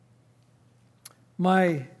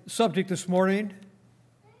My subject this morning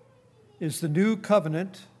is the new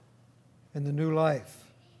covenant and the new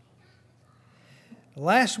life.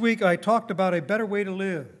 Last week I talked about a better way to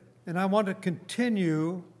live, and I want to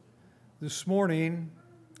continue this morning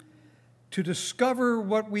to discover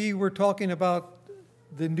what we were talking about,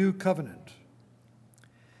 the new covenant.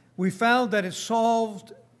 We found that it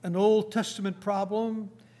solved an Old Testament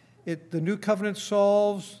problem. The new covenant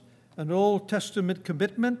solves an Old Testament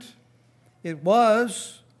commitment. It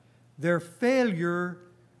was their failure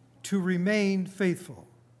to remain faithful.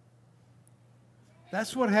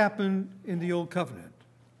 That's what happened in the Old Covenant.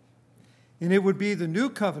 And it would be the new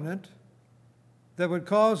covenant that would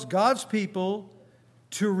cause God's people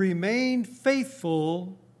to remain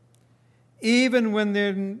faithful even when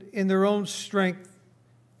in their own strength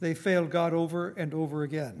they failed God over and over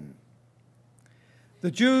again. The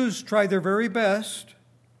Jews tried their very best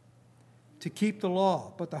to keep the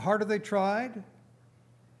law, but the harder they tried,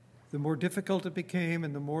 the more difficult it became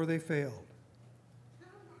and the more they failed.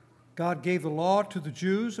 God gave the law to the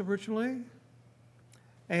Jews originally,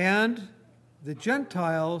 and the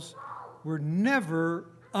Gentiles were never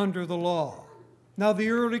under the law. Now, the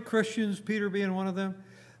early Christians, Peter being one of them,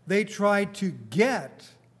 they tried to get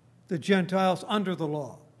the Gentiles under the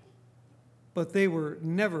law, but they were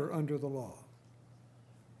never under the law.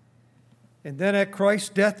 And then at Christ's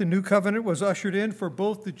death, the new covenant was ushered in for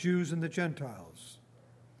both the Jews and the Gentiles.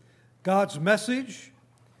 God's message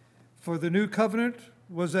for the new covenant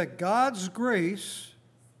was that God's grace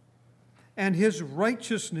and his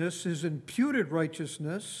righteousness, his imputed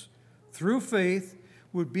righteousness through faith,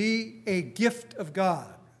 would be a gift of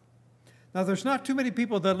God. Now, there's not too many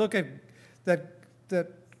people that look at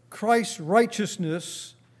that Christ's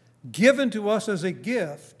righteousness given to us as a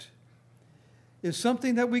gift is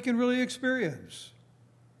something that we can really experience.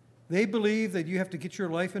 They believe that you have to get your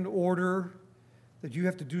life in order, that you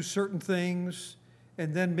have to do certain things,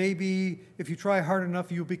 and then maybe if you try hard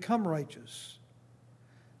enough, you'll become righteous.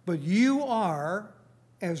 But you are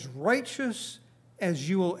as righteous as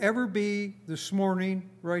you will ever be this morning,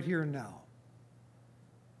 right here and now.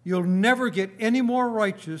 You'll never get any more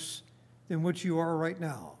righteous than what you are right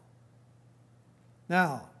now.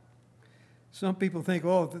 Now, some people think,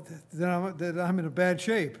 that I'm in a bad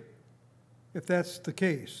shape, if that's the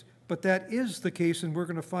case. But that is the case, and we're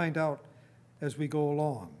going to find out as we go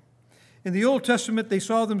along. In the Old Testament, they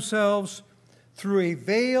saw themselves through a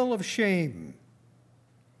veil of shame.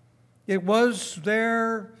 It was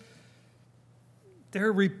their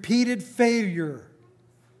repeated failure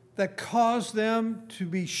that caused them to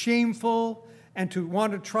be shameful and to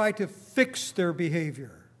want to try to fix their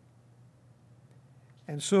behavior.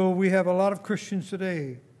 And so we have a lot of Christians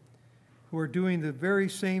today who are doing the very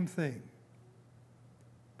same thing.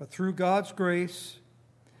 But through God's grace,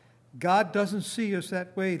 God doesn't see us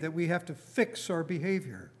that way, that we have to fix our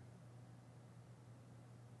behavior.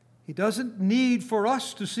 He doesn't need for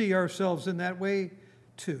us to see ourselves in that way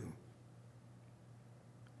too.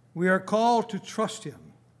 We are called to trust him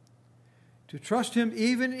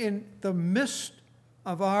even in the midst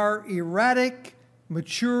of our erratic,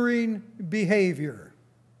 maturing behavior.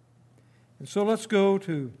 And so let's go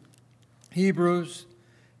to Hebrews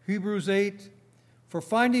 8. For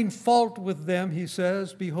finding fault with them, he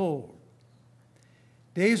says, behold,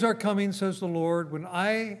 days are coming, says the Lord, when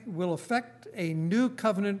I will effect a new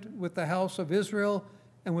covenant with the house of Israel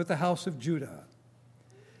and with the house of Judah.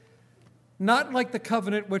 Not like the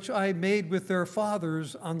covenant which I made with their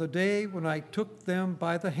fathers on the day when I took them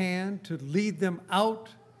by the hand to lead them out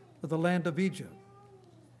of the land of Egypt.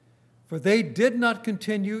 For they did not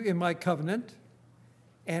continue in my covenant,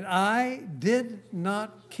 and I did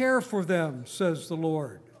not care for them, says the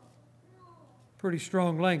Lord. Pretty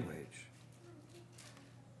strong language.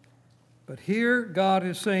 But here God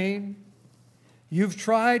is saying, you've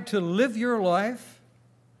tried to live your life,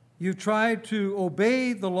 you've tried to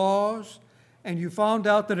obey the laws, and you found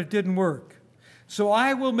out that it didn't work. So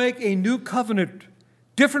I will make a new covenant,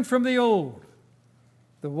 different from the old.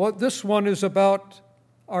 This one is about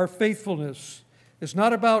our faithfulness. It's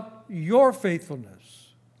not about your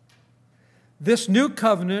faithfulness. This new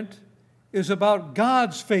covenant is about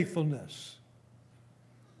God's faithfulness.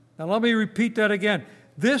 Now let me repeat that again.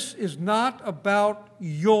 This is not about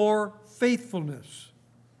your faithfulness.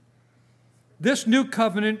 This new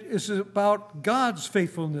covenant is about God's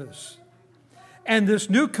faithfulness. And this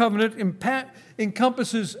new covenant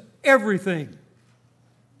encompasses everything.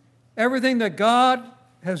 Everything that God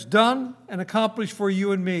has done and accomplished for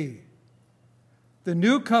you and me. The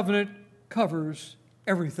new covenant covers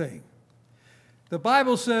everything. The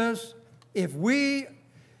Bible says if we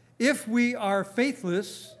are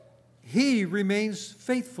faithless, he remains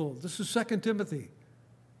faithful. This is 2 Timothy.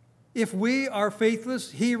 If we are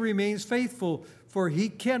faithless, he remains faithful, for he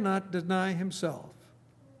cannot deny himself.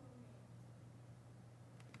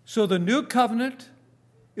 So the new covenant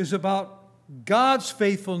is about God's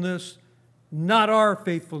faithfulness, not our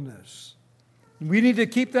faithfulness. We need to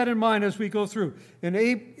keep that in mind as we go through. In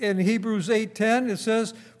Hebrews 8:10, it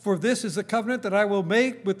says, "For this is the covenant that I will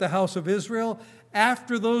make with the house of Israel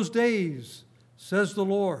after those days, says the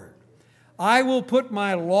Lord. I will put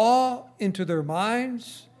my law into their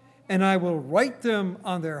minds, and I will write them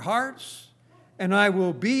on their hearts, and I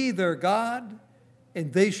will be their God,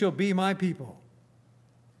 and they shall be my people."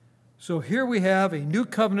 So here we have a new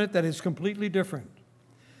covenant that is completely different.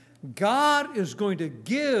 God is going to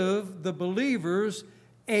give the believers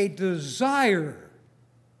a desire.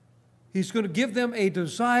 He's going to give them a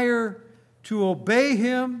desire to obey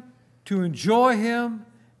him, to enjoy him,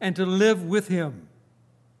 and to live with him.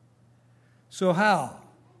 So how?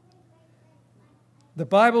 The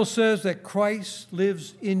Bible says that Christ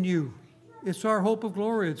lives in you. It's our hope of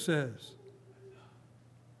glory, it says.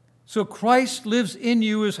 So Christ lives in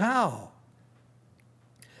you is how?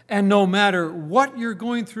 And no matter what you're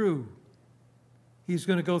going through, he's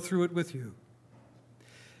going to go through it with you.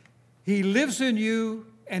 He lives in you,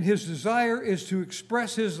 and his desire is to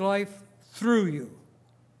express his life through you.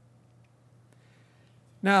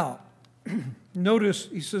 Now, notice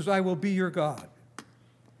he says, "I will be your God."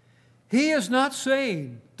 He is not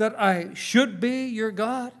saying that I should be your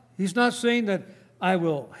God. He's not saying that I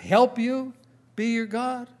will help you be your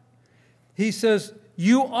God. He says,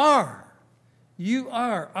 you are. You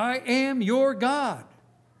are. I am your God.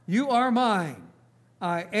 You are mine.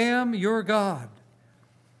 I am your God.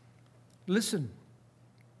 Listen.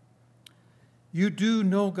 You do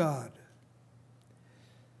know God.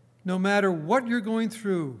 No matter what you're going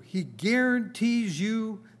through, he guarantees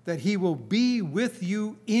you that he will be with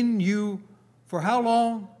you, in you, for how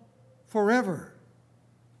long? Forever.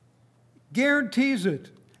 Guarantees it.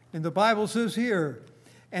 And the Bible says here,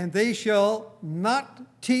 "And they shall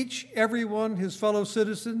not teach everyone his fellow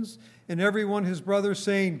citizens and everyone his brother,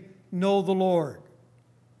 saying, Know the Lord."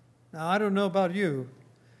 Now, I don't know about you,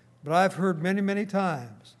 but I've heard many, many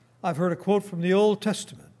times, I've heard a quote from the Old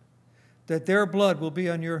Testament, that their blood will be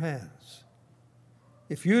on your hands.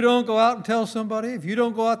 If you don't go out and tell somebody, if you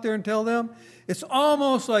don't go out there and tell them, it's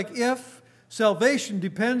almost like if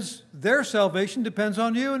their salvation depends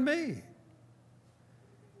on you and me.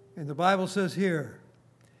 And the Bible says here,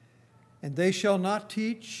 "And they shall not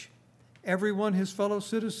teach everyone his fellow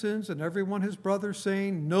citizens and everyone his brother,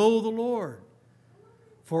 saying, Know the Lord.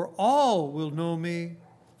 For all will know me,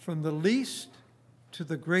 from the least to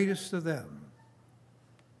the greatest of them."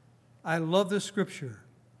 I love this scripture.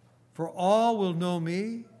 For all will know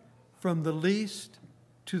me, from the least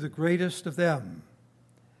to the greatest of them.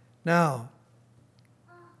 Now,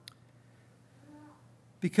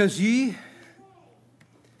 because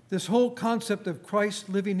this whole concept of Christ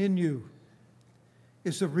living in you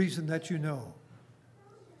is the reason that you know.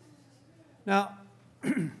 Now,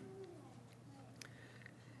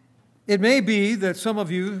 it may be that some of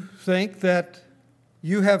you think that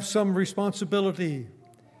you have some responsibility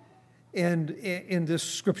in this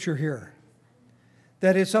scripture here,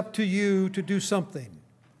 that it's up to you to do something.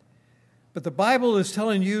 But the Bible is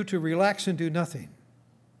telling you to relax and do nothing,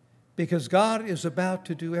 because God is about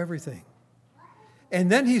to do everything.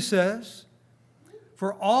 And then he says,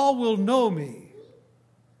 "For all will know me."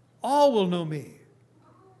 All will know me.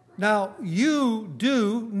 Now, you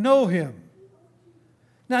do know him.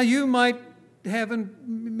 Now,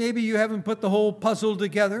 maybe you haven't put the whole puzzle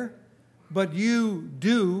together, but you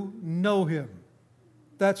do know him.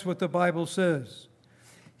 That's what the Bible says.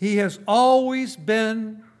 He has always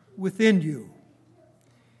been within you.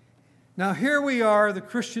 Now, here we are, the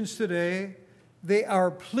Christians today. They are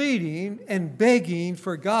pleading and begging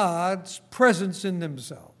for God's presence in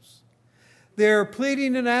themselves. They're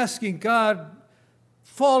pleading and asking, God,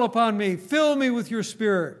 fall upon me, fill me with your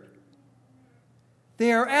Spirit.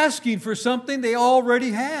 They are asking for something they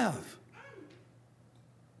already have.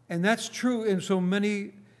 And that's true in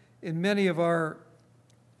many of our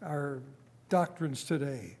doctrines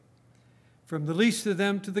today. From the least of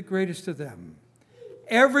them to the greatest of them.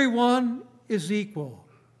 Everyone is equal.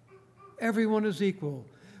 Everyone is equal.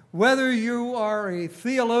 Whether you are a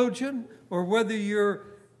theologian or whether you're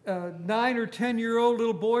a 9 or 10-year-old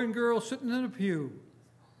little boy and girl sitting in a pew,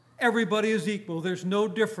 everybody is equal. There's no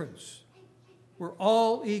difference. We're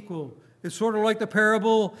all equal. It's sort of like the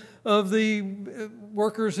parable of the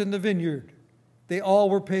workers in the vineyard. They all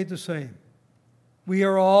were paid the same. We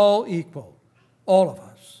are all equal, all of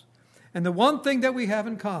us. And the one thing that we have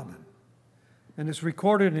in common And it's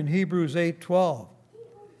recorded in Hebrews 8:12.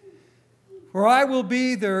 For I will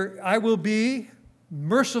be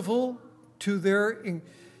merciful to their,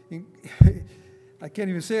 I can't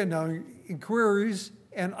even say it now, inquiries,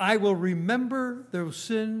 and I will remember their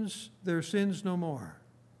sins no more.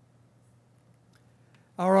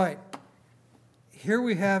 All right, here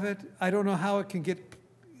we have it. I don't know how it can get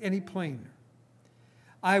any plainer.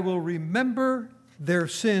 I will remember their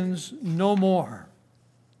sins no more.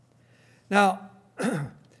 Now,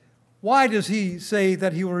 why does he say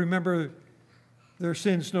that he will remember their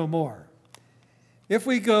sins no more? If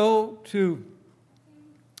we go to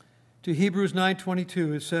Hebrews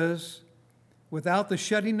 9:22, it says, without the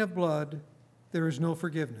shedding of blood, there is no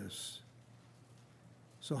forgiveness.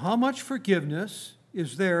 So how much forgiveness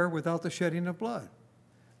is there without the shedding of blood?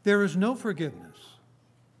 There is no forgiveness.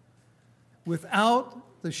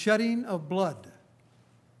 Without the shedding of blood,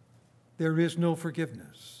 there is no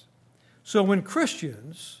forgiveness. So when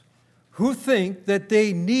Christians who think that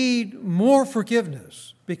they need more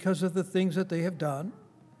forgiveness because of the things that they have done,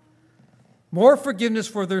 more forgiveness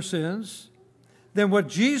for their sins than what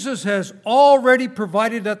Jesus has already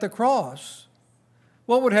provided at the cross,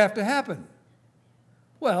 what would have to happen?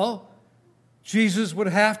 Well, Jesus would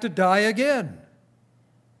have to die again.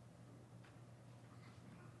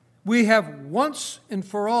 We have once and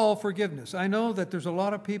for all forgiveness. I know that there's a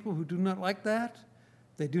lot of people who do not like that.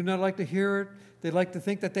 They do not like to hear it. They like to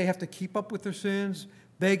think that they have to keep up with their sins,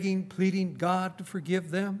 begging, pleading God to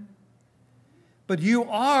forgive them. But you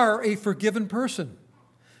are a forgiven person.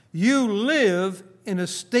 You live in a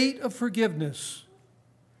state of forgiveness.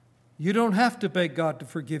 You don't have to beg God to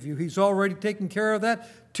forgive you. He's already taken care of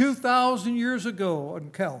that 2,000 years ago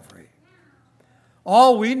on Calvary.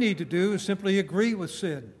 All we need to do is simply agree with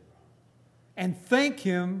sin and thank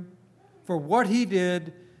Him for what He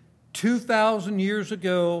did 2,000 years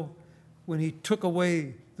ago when He took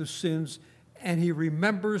away the sins and He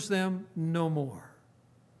remembers them no more.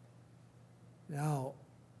 Now,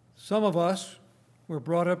 some of us were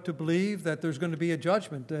brought up to believe that there's going to be a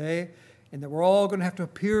judgment day and that we're all going to have to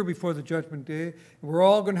appear before the judgment day. And we're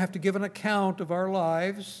all going to have to give an account of our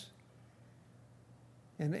lives.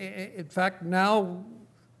 And in fact, now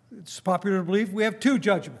it's popular to believe we have two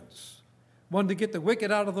judgments. One to get the wicked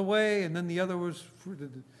out of the way, and then the other was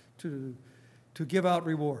to give out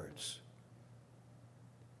rewards.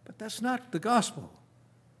 But that's not the gospel.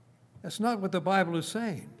 That's not what the Bible is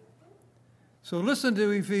saying. So listen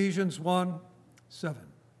to Ephesians 1:7.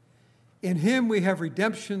 In Him we have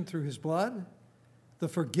redemption through His blood, the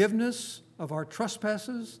forgiveness of our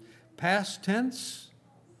trespasses, past tense.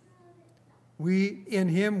 In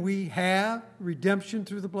Him we have redemption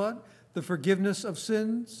through the blood, the forgiveness of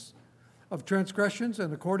sins, of transgressions,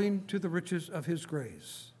 and according to the riches of His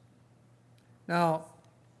grace. Now,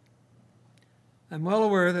 I'm well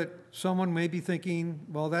aware that someone may be thinking,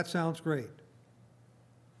 well, that sounds great.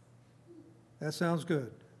 That sounds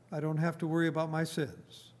good. I don't have to worry about my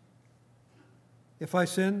sins. If I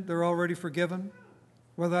sin, they're already forgiven,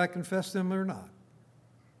 whether I confess them or not.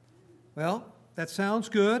 Well, that sounds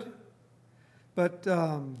good, but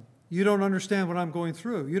you don't understand what I'm going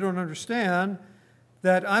through. You don't understand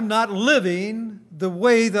that I'm not living the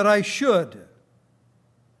way that I should.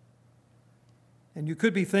 And you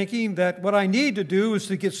could be thinking that what I need to do is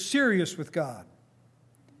to get serious with God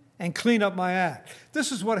and clean up my act.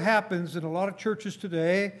 This is what happens in a lot of churches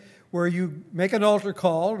today, where you make an altar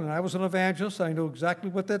call, and I was an evangelist, I know exactly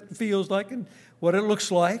what that feels like and what it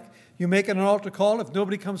looks like. You make an altar call, if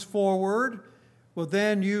nobody comes forward, well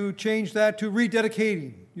then you change that to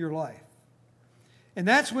rededicating your life. And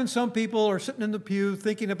that's when some people are sitting in the pew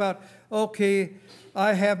thinking about, okay,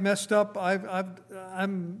 I have messed up,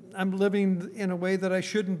 I'm living in a way that I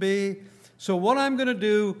shouldn't be, so what I'm going to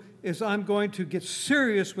do is I'm going to get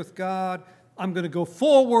serious with God. I'm going to go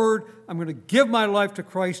forward. I'm going to give my life to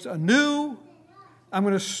Christ anew. I'm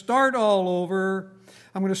going to start all over.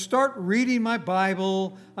 I'm going to start reading my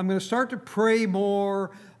Bible. I'm going to start to pray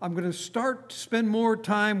more. I'm going to start to spend more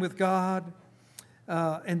time with God.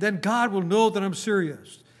 And then God will know that I'm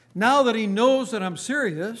serious. Now that He knows that I'm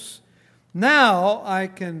serious, now I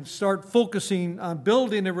can start focusing on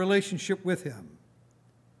building a relationship with Him.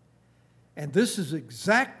 And this is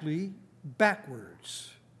exactly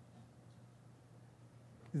backwards.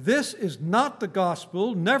 This is not the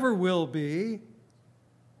gospel, never will be.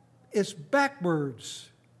 It's backwards.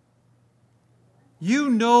 You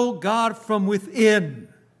know God from within.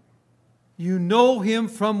 You know Him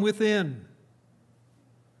from within.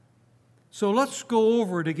 So let's go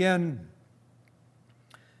over it again.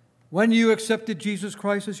 When you accepted Jesus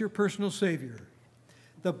Christ as your personal Savior,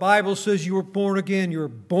 the Bible says you were born again. You were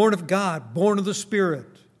born of God, born of the Spirit.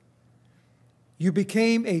 You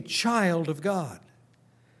became a child of God.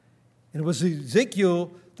 And it was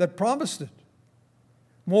Ezekiel that promised it.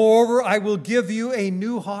 Moreover, I will give you a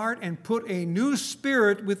new heart and put a new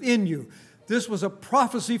spirit within you. This was a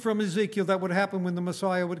prophecy from Ezekiel that would happen when the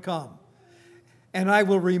Messiah would come. And I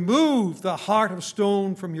will remove the heart of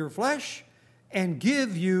stone from your flesh and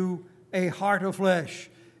give you a heart of flesh.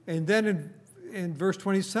 And then in verse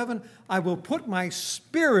 27, I will put my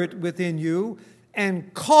spirit within you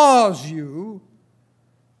and cause you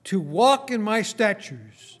to walk in my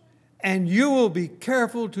statutes, and you will be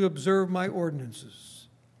careful to observe my ordinances.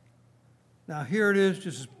 Now here it is,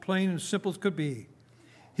 just as plain and simple as could be.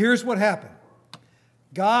 Here's what happened.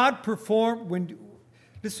 God performed,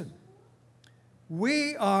 listen,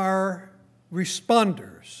 we are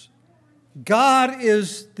responders. God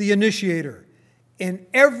is the initiator in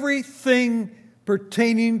everything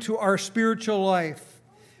pertaining to our spiritual life.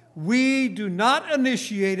 We do not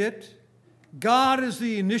initiate it. God is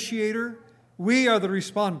the initiator. We are the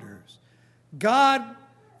responders. God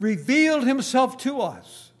revealed himself to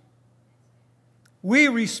us. We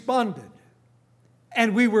responded,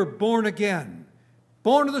 and we were born again,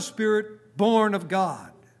 born of the Spirit, born of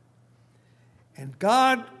God. And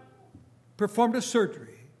God performed a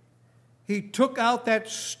surgery. He took out that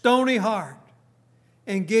stony heart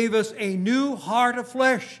and gave us a new heart of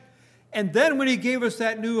flesh. And then when he gave us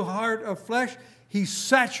that new heart of flesh, he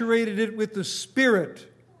saturated it with the Spirit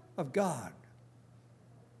of God.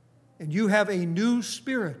 And you have a new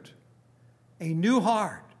spirit, a new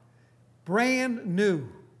heart, brand new.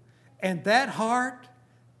 And that heart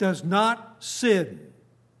does not sin.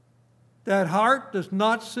 That heart does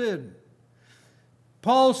not sin.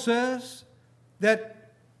 Paul says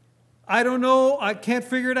that I don't know, I can't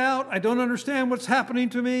figure it out, I don't understand what's happening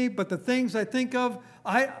to me, but the things I think of,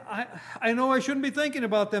 I know I shouldn't be thinking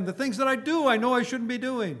about them. The things that I do, I know I shouldn't be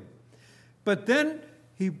doing. But then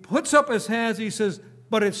he puts up his hands, he says,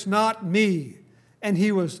 but it's not me. And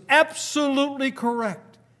he was absolutely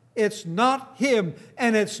correct. It's not him,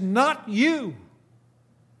 and it's not you.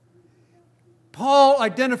 Paul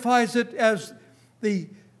identifies it as the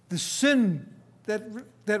sin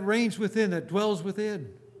that reigns within, that dwells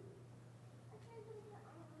within.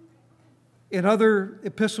 In other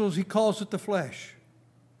epistles, he calls it the flesh.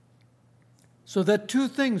 So that two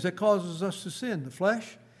things that causes us to sin, the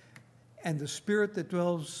flesh and the spirit that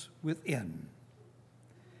dwells within.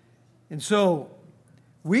 And so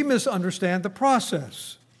we misunderstand the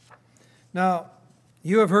process. Now,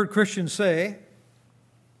 you have heard Christians say,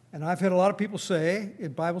 and I've had a lot of people say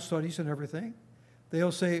in Bible studies and everything,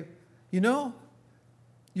 they'll say, you know,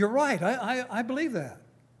 you're right, I believe that.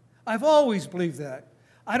 I've always believed that.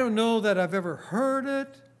 I don't know that I've ever heard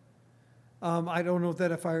it. I don't know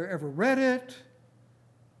that if I ever read it.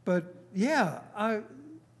 But yeah, I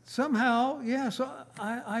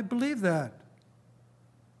believe that.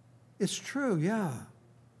 It's true, yeah.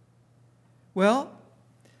 Well,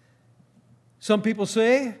 some people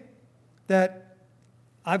say that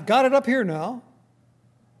I've got it up here now.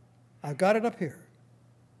 I've got it up here.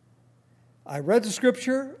 I read the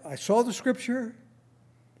Scripture, I saw the Scripture,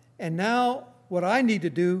 and now what I need to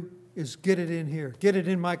do is get it in here, get it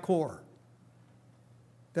in my core.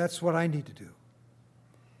 That's what I need to do.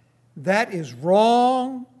 That is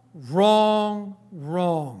wrong, wrong,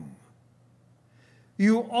 wrong.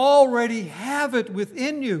 You already have it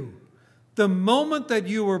within you. The moment that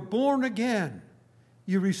you were born again,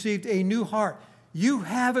 you received a new heart. You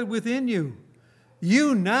have it within you.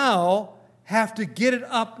 You now have to get it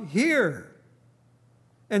up here.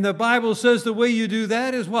 And the Bible says the way you do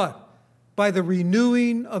that is what? By the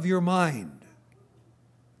renewing of your mind.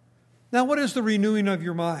 Now, what is the renewing of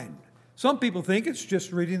your mind? Some people think it's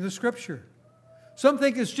just reading the Scripture. Some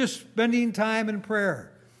think it's just spending time in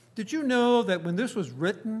prayer. Did you know that when this was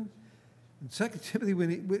written, in 2 Timothy,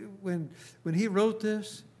 when he wrote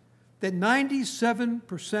this, that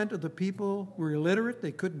 97% of the people were illiterate,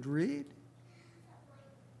 they couldn't read?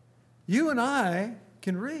 You and I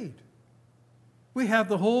can read. We have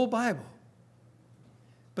the whole Bible.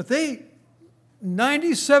 But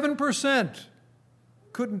 97%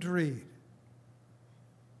 couldn't read.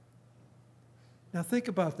 Now think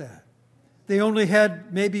about that. They only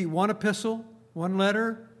had maybe one epistle, one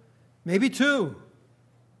letter, maybe two.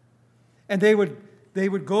 And they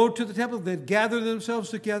would go to the temple, they'd gather themselves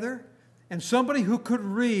together, and somebody who could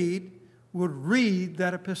read would read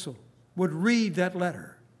that epistle, would read that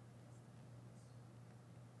letter.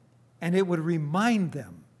 And it would remind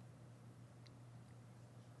them.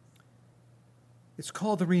 It's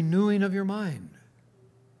called the renewing of your mind.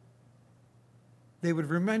 They would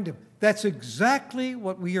remind him. That's exactly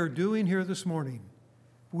what we are doing here this morning.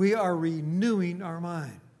 We are renewing our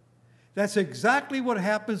mind. That's exactly what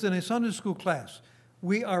happens in a Sunday school class.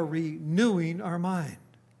 We are renewing our mind.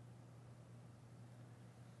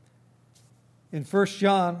 In 1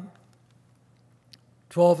 John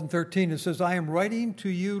 12 and 13, it says, I am writing to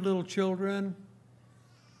you, little children,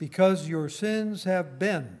 because your sins have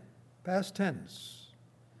been, past tense,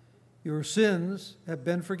 your sins have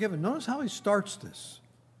been forgiven. Notice how he starts this.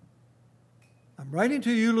 I'm writing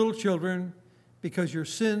to you, little children, because your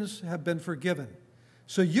sins have been forgiven.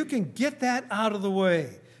 So you can get that out of the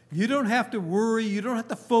way. You don't have to worry. You don't have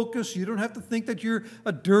to focus. You don't have to think that you're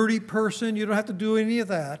a dirty person. You don't have to do any of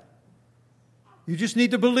that. You just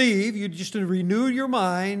need to believe. You just need to renew your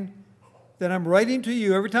mind that I'm writing to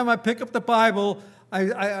you. Every time I pick up the Bible,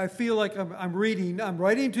 I feel like I'm reading. I'm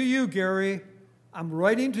writing to you, Gary. I'm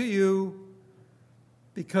writing to you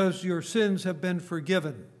because your sins have been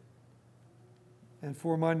forgiven and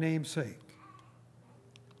for my name's sake.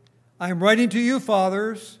 I am writing to you,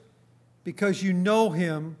 fathers, because you know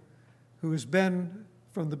him who has been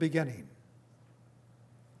from the beginning.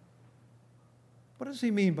 What does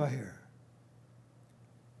he mean by here?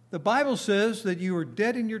 The Bible says that you were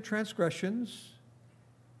dead in your transgressions,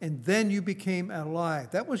 and then you became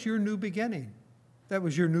alive. That was your new beginning. That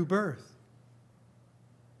was your new birth.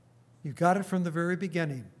 You got it from the very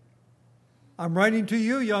beginning. I'm writing to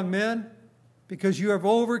you, young men, because you have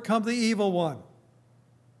overcome the evil one.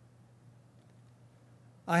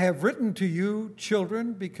 I have written to you,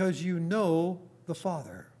 children, because you know the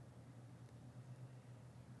Father.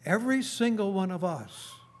 Every single one of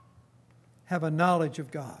us have a knowledge of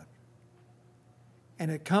God, and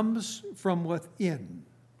it comes from within.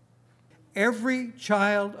 Every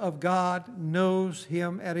child of God knows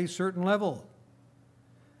him at a certain level.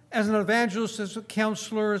 As an evangelist, as a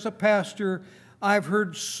counselor, as a pastor, I've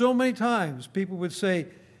heard so many times people would say,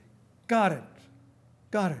 got it,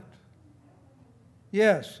 got it.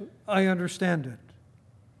 Yes, I understand it.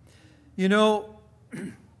 You know,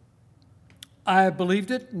 I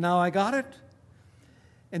believed it, now I got it.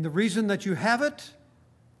 And the reason that you have it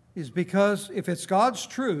is because if it's God's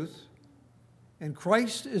truth and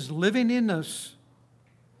Christ is living in us,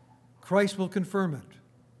 Christ will confirm it,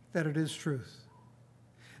 that it is truth.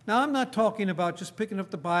 Now, I'm not talking about just picking up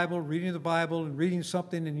the Bible, reading the Bible, and reading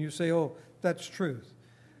something and you say, oh, that's truth.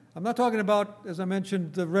 I'm not talking about, as I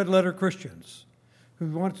mentioned, the red letter Christians who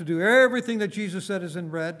want to do everything that Jesus said is in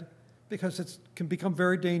red because it can become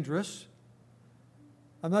very dangerous.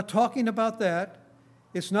 I'm not talking about that.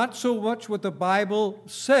 It's not so much what the Bible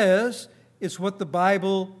says, it's what the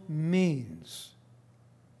Bible means.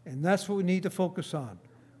 And that's what we need to focus on.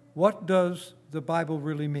 What does the Bible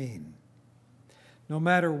really mean? No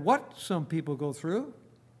matter what some people go through,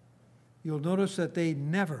 you'll notice that they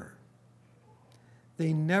never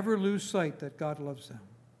lose sight that God loves them.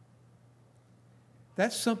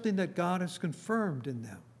 That's something that God has confirmed in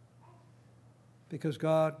them because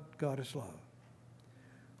God is love.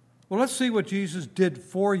 Well, let's see what Jesus did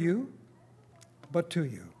for you, but to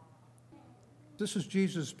you. This is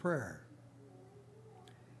Jesus' prayer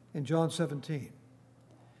in John 17.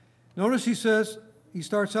 Notice he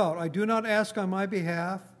starts out, I do not ask on my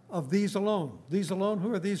behalf of these alone. These alone,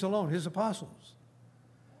 who are these alone? His apostles.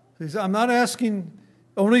 He says, I'm not asking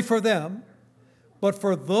only for them, but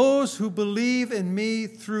for those who believe in me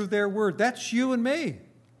through their word. That's you and me.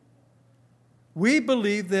 We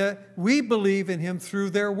believe in him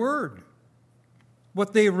through their word,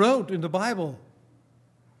 what they wrote in the Bible.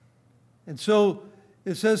 And so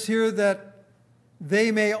it says here that they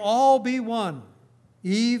may all be one,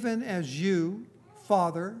 even as you,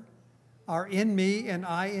 Father, are in me and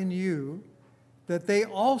I in you, that they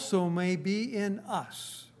also may be in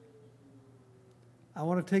us. I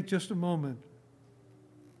want to take just a moment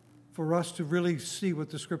for us to really see what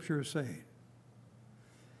the Scripture is saying.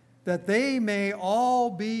 That they may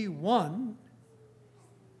all be one,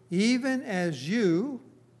 even as you,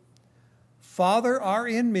 Father, are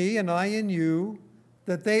in me and I in you,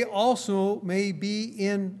 that they also may be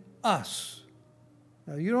in us.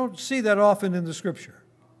 Now, you don't see that often in the Scripture.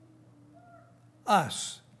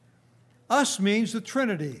 Us. Us means the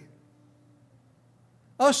Trinity.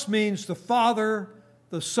 Us means the Father,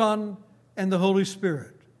 the Son, and the Holy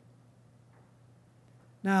Spirit.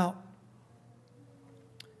 Now,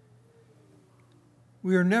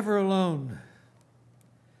 we are never alone.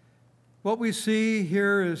 What we see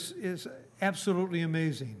here is absolutely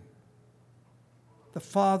amazing. The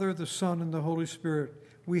Father, the Son, and the Holy Spirit.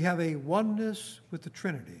 We have a oneness with the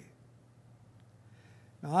Trinity.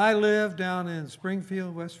 Now, I live down in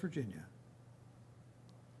Springfield, West Virginia.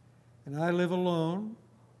 and I live alone,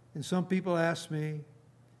 and some people ask me,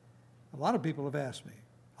 a lot of people have asked me,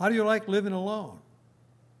 how do you like living alone?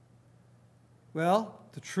 Well,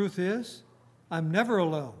 the truth is, I'm never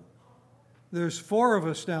alone. There's 4 of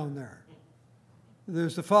us down there.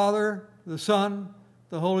 There's the Father, the Son,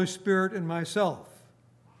 the Holy Spirit, and myself.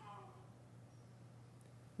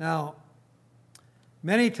 Now,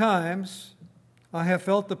 many times I have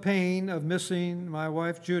felt the pain of missing my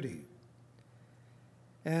wife, Judy.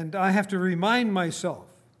 And I have to remind myself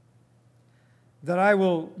that I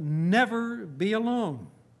will never be alone.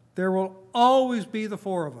 There will always be the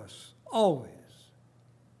 4 of us, always.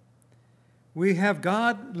 We have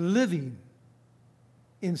God living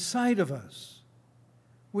inside of us.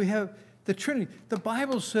 We have the Trinity. The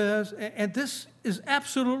Bible says, and this is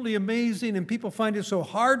absolutely amazing, and people find it so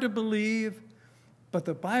hard to believe, but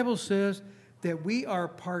the Bible says that we are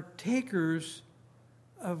partakers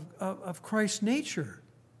of Christ's nature.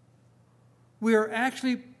 We are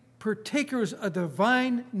actually partakers of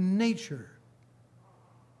divine nature.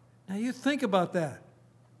 Now you think about that.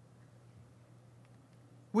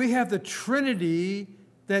 We have the Trinity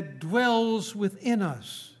that dwells within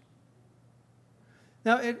us.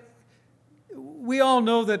 Now, we all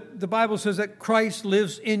know that the Bible says that Christ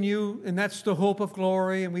lives in you, and that's the hope of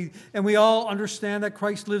glory, and we all understand that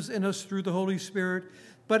Christ lives in us through the Holy Spirit.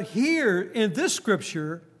 But here in this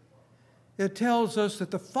scripture, it tells us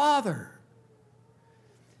that the Father,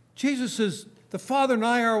 Jesus says, the Father and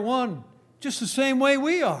I are one, just the same way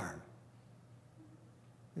we are.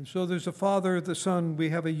 And so there's a Father, the Son, we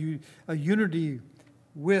have a unity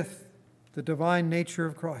with the divine nature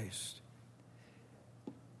of Christ.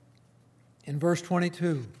 In verse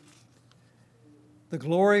 22, the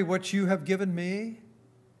glory which you have given me,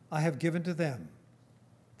 I have given to them,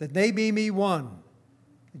 that they be me one,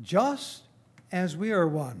 just as we are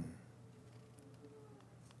one.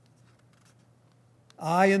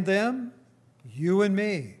 I and them, you and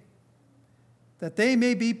me, that they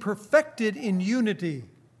may be perfected in unity,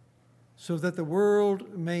 so that the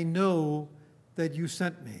world may know that you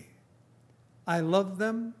sent me. I love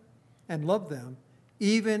them and love them,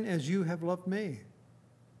 even as you have loved me.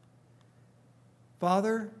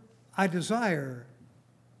 Father, I desire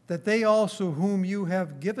that they also whom you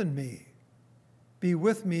have given me be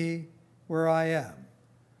with me where I am,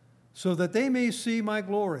 so that they may see my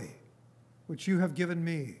glory, which you have given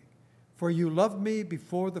me, for you loved me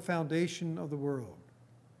before the foundation of the world.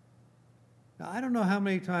 Now, I don't know how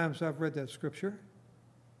many times I've read that scripture,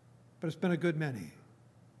 but it's been a good many.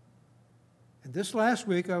 And this last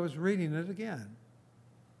week I was reading it again.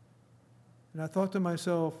 And I thought to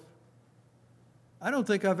myself, I don't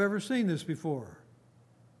think I've ever seen this before.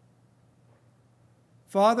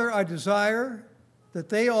 Father, I desire that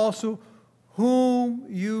they also whom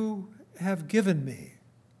you have given me.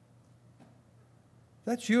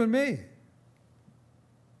 That's you and me.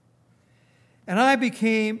 And I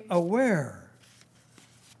became aware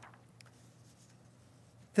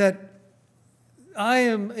that I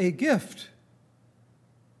am a gift,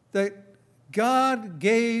 that God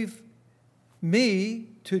gave me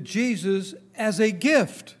to Jesus as a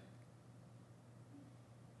gift.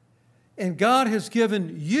 And God has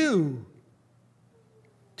given you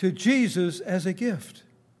to Jesus as a gift.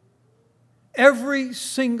 Every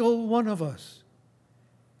single one of us,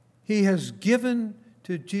 He has given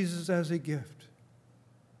to Jesus as a gift.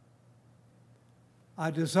 I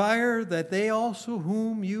desire that they also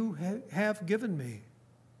whom you have given me.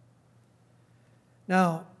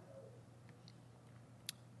 Now,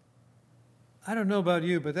 I don't know about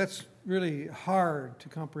you, but that's really hard to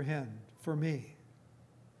comprehend for me,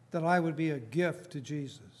 that I would be a gift to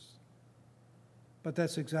Jesus. But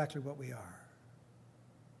that's exactly what we are.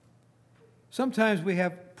 Sometimes we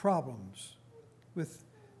have problems with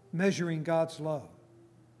measuring God's love.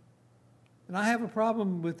 And I have a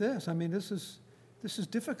problem with this. I mean, this is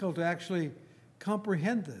difficult to actually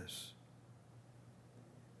comprehend this.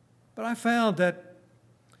 But I found that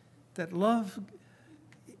love,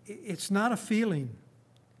 it's not a feeling.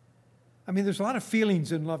 I mean, there's a lot of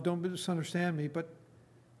feelings in love, don't misunderstand me, but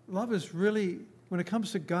love is really, when it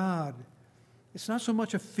comes to God, it's not so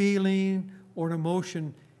much a feeling or an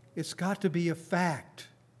emotion, it's got to be a fact.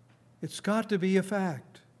 It's got to be a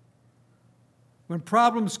fact. When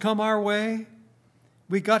problems come our way,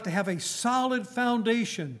 we got to have a solid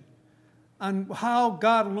foundation on how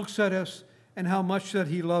God looks at us and how much that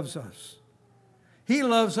He loves us. He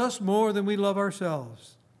loves us more than we love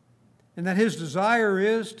ourselves, and that His desire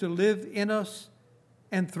is to live in us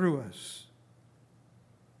and through us.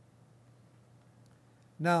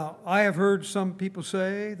 Now, I have heard some people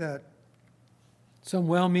say that, some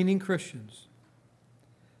well-meaning Christians,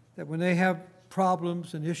 that when they have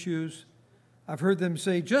problems and issues, I've heard them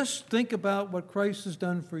say, just think about what Christ has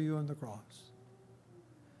done for you on the cross.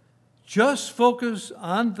 Just focus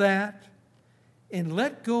on that and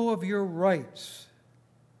let go of your rights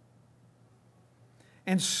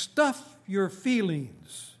and stuff your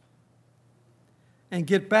feelings and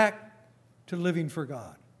get back to living for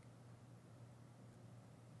God.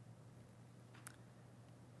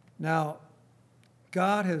 Now,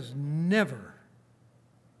 God has never,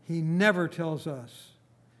 He never tells us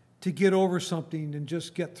to get over something and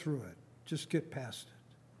just get through it, just get past it.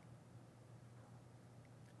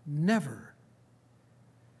 Never.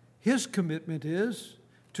 His commitment is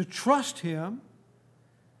to trust Him,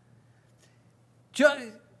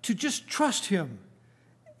 to just trust Him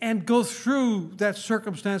and go through that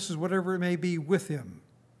circumstances, whatever it may be, with Him.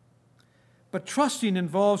 But trusting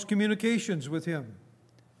involves communications with Him,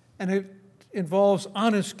 and it involves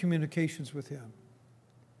honest communications with Him.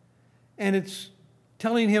 And it's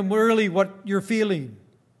telling Him really what you're feeling,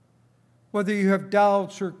 whether you have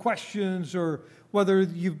doubts or questions or whether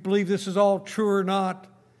you believe this is all true or not.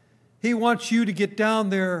 He wants you to get down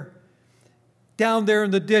there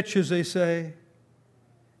in the ditch, as they say,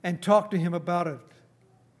 and talk to Him about it.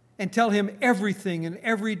 And tell Him everything in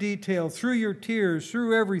every detail, through your tears,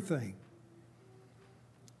 through everything.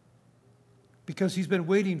 Because He's been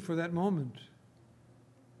waiting for that moment.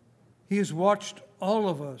 He has watched all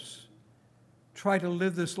of us try to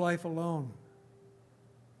live this life alone,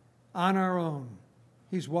 on our own.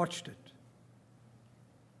 He's watched it.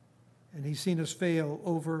 And He's seen us fail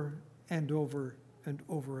over and over and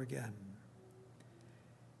over again.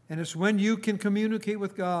 And it's when you can communicate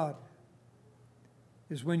with God,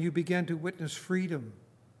 is when you begin to witness freedom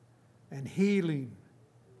and healing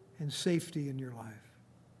and safety in your life.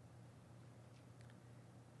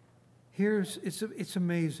 It's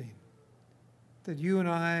amazing that you and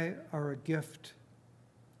I are a gift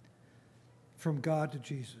from God to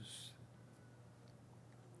Jesus.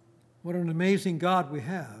 What an amazing God we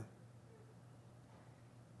have.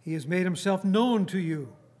 He has made Himself known to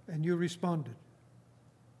you, and you responded.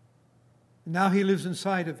 And now He lives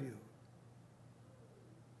inside of you.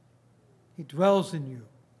 He dwells in you.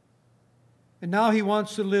 And now He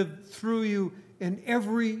wants to live through you in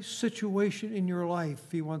every situation in your life.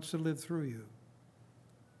 He wants to live through you.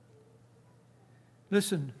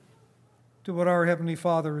 Listen to what our Heavenly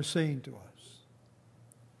Father is saying to us.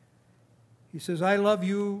 He says, I love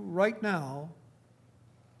you right now.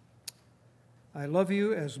 I love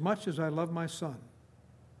you as much as I love my son.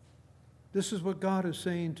 This is what God is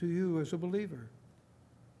saying to you as a believer.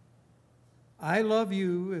 I love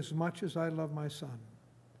you as much as I love my son.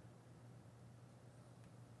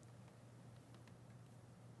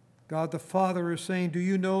 God the Father is saying, do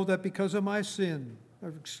you know that because of my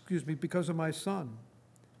because of my son,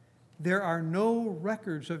 there are no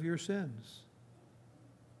records of your sins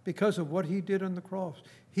because of what He did on the cross.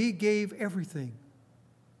 He gave everything.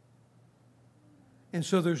 And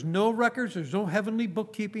so there's no records, there's no heavenly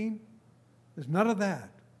bookkeeping, there's none of that.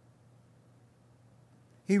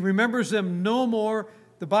 He remembers them no more.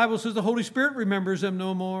 The Bible says the Holy Spirit remembers them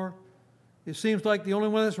no more. It seems like the only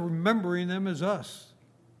one that's remembering them is us.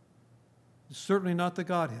 It's certainly not the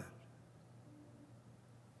Godhead.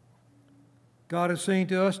 God is saying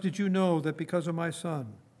to us, did you know that because of my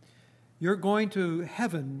son, you're going to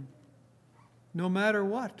heaven no matter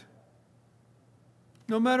what?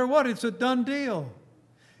 No matter what, it's a done deal.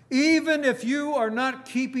 Even if you are not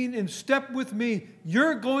keeping in step with me,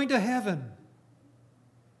 you're going to heaven.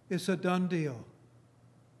 It's a done deal.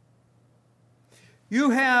 You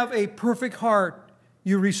have a perfect heart.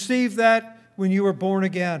 You received that when you were born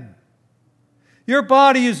again. Your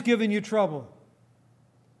body is giving you trouble.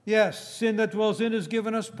 Yes, sin that dwells in has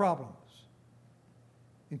given us problems.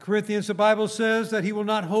 In Corinthians, the Bible says that He will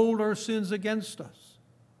not hold our sins against us.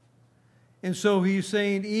 And so He's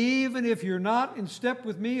saying, even if you're not in step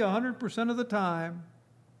with me 100% of the time,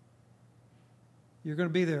 you're going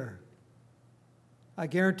to be there. I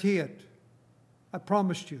guarantee it. I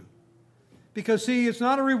promised you. Because, see, it's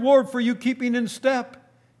not a reward for you keeping in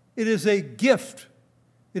step. It is a gift.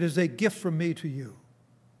 It is a gift from me to you.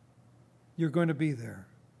 You're going to be there.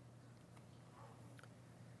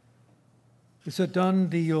 It's a done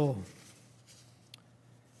deal.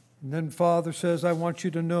 And then Father says, I want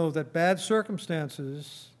you to know that bad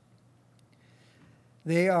circumstances,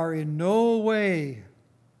 they are in no way,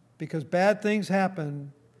 because bad things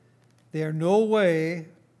happen, they are no way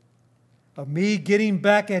of me getting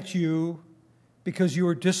back at you because you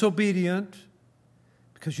were disobedient,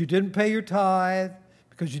 because you didn't pay your tithe,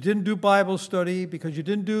 because you didn't do Bible study, because you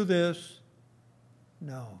didn't do this.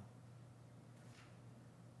 No.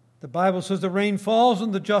 The Bible says the rain falls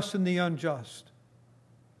on the just and the unjust.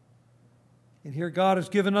 And here God has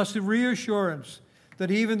given us the reassurance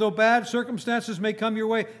that even though bad circumstances may come your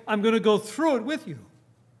way, I'm going to go through it with you.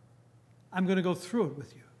 I'm going to go through it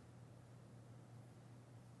with you.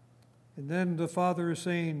 And then the Father is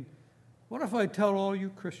saying, what if I tell all you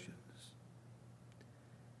Christians?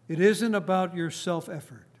 It isn't about your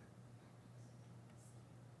self-effort.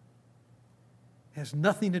 It has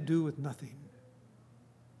nothing to do with nothing.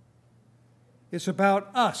 It's about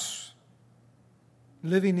us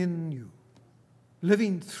living in you,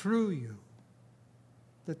 living through you,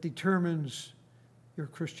 that determines your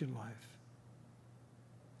Christian life.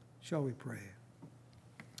 Shall we pray?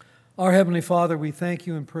 Our Heavenly Father, we thank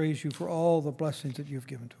you and praise you for all the blessings that you've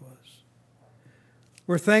given to us.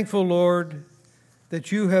 We're thankful, Lord,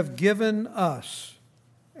 that you have given us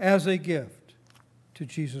as a gift to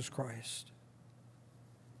Jesus Christ.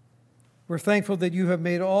 We're thankful that you have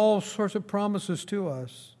made all sorts of promises to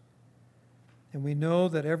us, and we know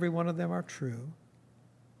that every one of them are true.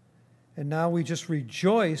 And now we just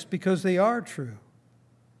rejoice because they are true.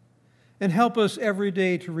 And help us every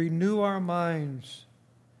day to renew our minds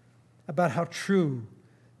about how true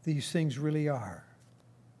these things really are.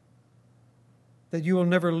 That you will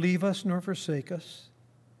never leave us nor forsake us.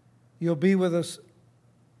 You'll be with us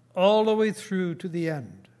all the way through to the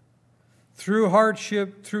end. Through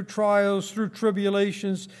hardship, through trials, through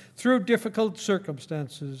tribulations, through difficult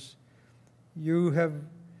circumstances, you have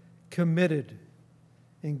committed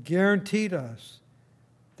and guaranteed us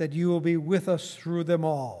that you will be with us through them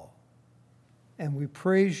all. And we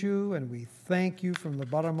praise you and we thank you from the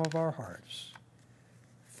bottom of our hearts.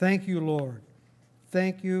 Thank you, Lord.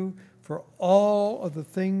 Thank you for all of the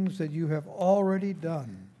things that you have already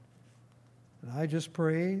done. And I just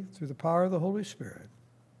pray through the power of the Holy Spirit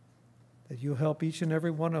that you'll help each and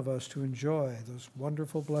every one of us to enjoy those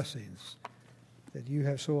wonderful blessings that you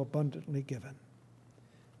have so abundantly given.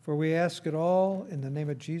 For we ask it all in the name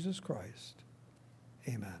of Jesus Christ.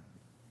 Amen.